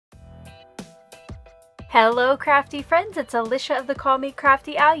Hello crafty friends, it's Alicia of the Call Me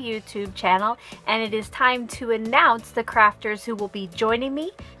Crafty Al YouTube channel, and it is time to announce the crafters who will be joining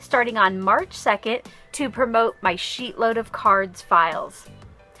me starting on March 2nd to promote my SheetLoad of cards files.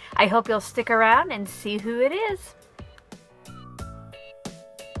 I hope you'll stick around and see who it is.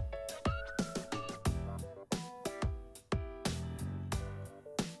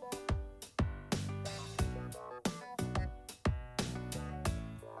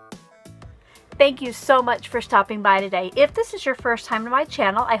 Thank you so much for stopping by today. If this is your first time to my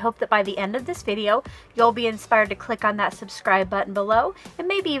channel, I hope that by the end of this video, you'll be inspired to click on that subscribe button below and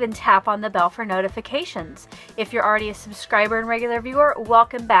maybe even tap on the bell for notifications. If you're already a subscriber and regular viewer,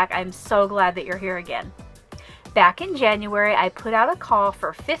 welcome back. I'm so glad that you're here again. Back in January, I put out a call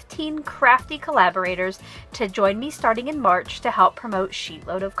for 15 crafty collaborators to join me starting in March to help promote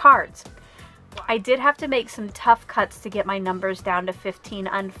SheetLoad of cards. I did have to make some tough cuts to get my numbers down to 15,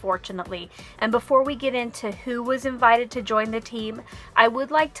 unfortunately. And before we get into who was invited to join the team, I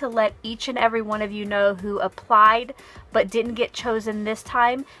would like to let each and every one of you know who applied but didn't get chosen this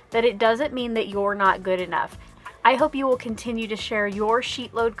time, that it doesn't mean that you're not good enough. I hope you will continue to share your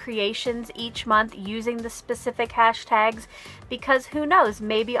SheetLoad creations each month using the specific hashtags, because who knows,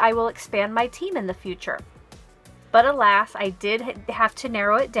 maybe I will expand my team in the future. But alas, I did have to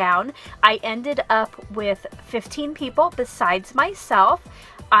narrow it down. I ended up with 15 people besides myself.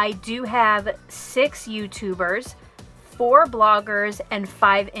 I do have 6 YouTubers, 4 bloggers, and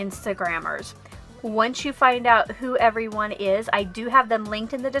 5 Instagrammers. Once you find out who everyone is, I do have them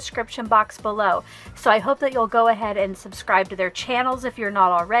linked in the description box below. So I hope that you'll go ahead and subscribe to their channels if you're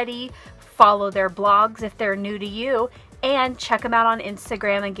not already, follow their blogs if they're new to you, and check them out on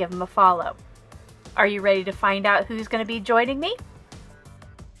Instagram and give them a follow. Are you ready to find out who's going to be joining me?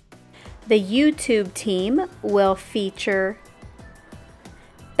 The YouTube team will feature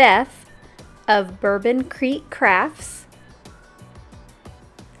Beth of Bourbon Creek Crafts,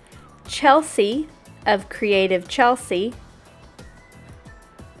 Chelsea of Creative Chelsea,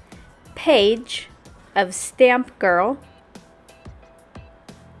 Paige of Stamp Girl,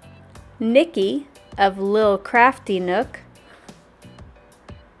 Nikki of Lil Crafty Nook,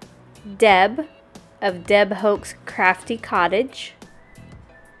 Deb of Deb Hoke's Crafty Cottage,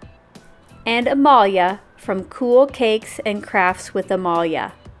 and Amalia from Cool Cakes and Crafts with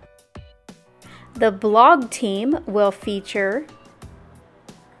Amalia. The blog team will feature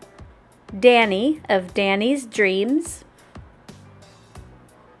Danny of Danny's Dreams,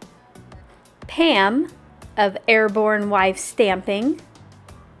 Pam of Airborne Wife Stamping,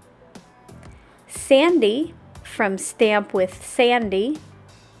 Sandy from Stamp with Sandy,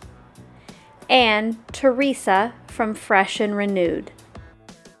 and Teresa from Fresh and Renewed.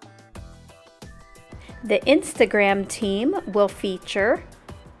 The Instagram team will feature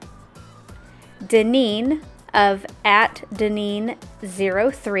Deneen of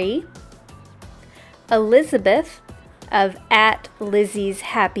 @Deneen03, Elizabeth of @Lizzie's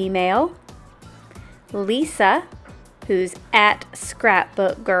Happy Mail, Lisa, who's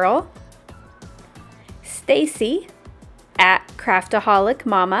 @Scrapbook Girl, Stacy @Craftaholic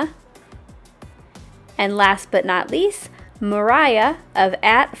Mama, and last but not least, Mariah of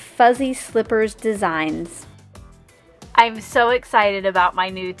 @Fuzzy Slippers Designs. I'm so excited about my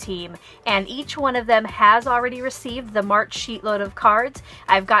new team, and each one of them has already received the March SheetLoad of cards.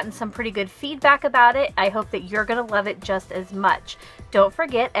 I've gotten some pretty good feedback about it. I hope that you're going to love it just as much. Don't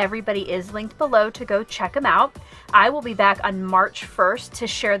forget, everybody is linked below to go check them out. I will be back on March 1st to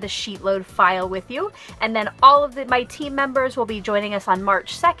share the SheetLoad file with you, and then all of my team members will be joining us on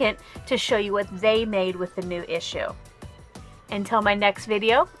March 2nd to show you what they made with the new issue. Until my next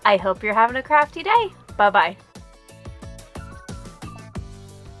video, I hope you're having a crafty day. Bye-bye.